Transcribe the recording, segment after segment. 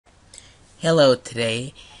Hello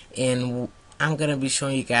today, and I'm going to be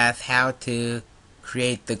showing you guys how to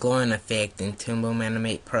create the glowing effect in Toon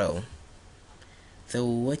Animate Pro. So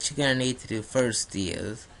what you're going to need to do first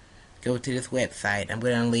is go to this website. I'm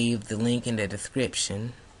going to leave the link in the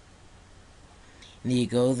description. And you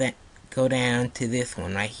go down to this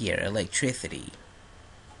one right here, electricity.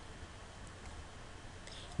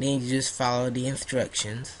 Then you just follow the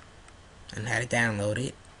instructions on how to download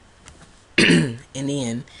it. And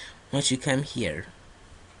then once you come here,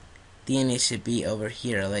 then it should be over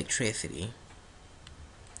here, electricity.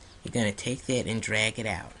 You're going to take that and drag it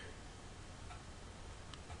out.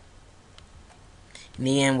 And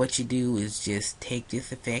then what you do is just take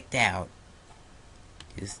this effect out.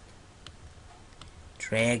 Just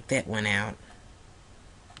drag that one out.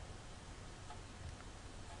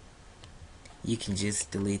 You can just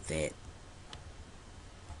delete that.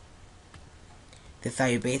 That's all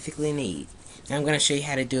you basically need. Now I'm going to show you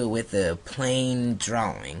how to do it with a plain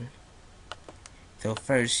drawing. So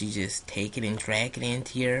first you just take it and drag it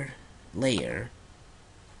into your layer.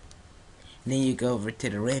 And then you go over to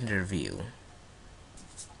the render view.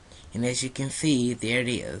 And as you can see, there it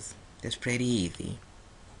is. That's pretty easy.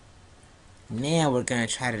 Now we're going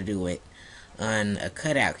to try to do it on a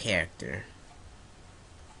cutout character.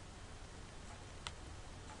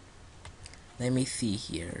 Let me see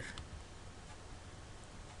here.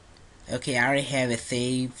 Okay, I already have it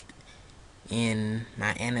saved in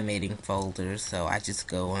my animating folder, so I just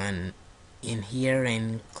go on in here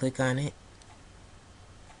and click on it.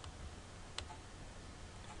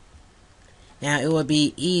 Now it will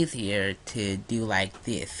be easier to do like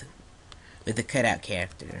this with the cutout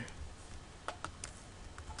character.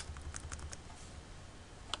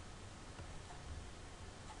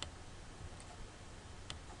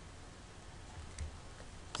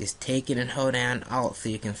 Just take it and hold down Alt so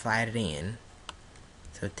you can slide it in.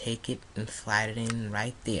 So take it and slide it in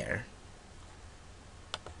right there.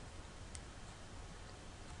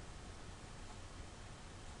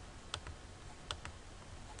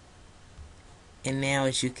 And now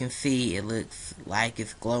as you can see, it looks like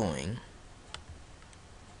it's glowing.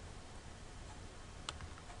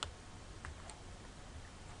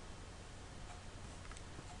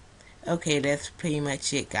 Okay, that's pretty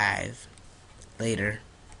much it, guys. Later.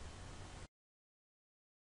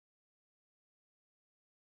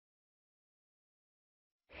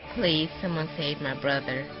 Please, someone save my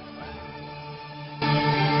brother.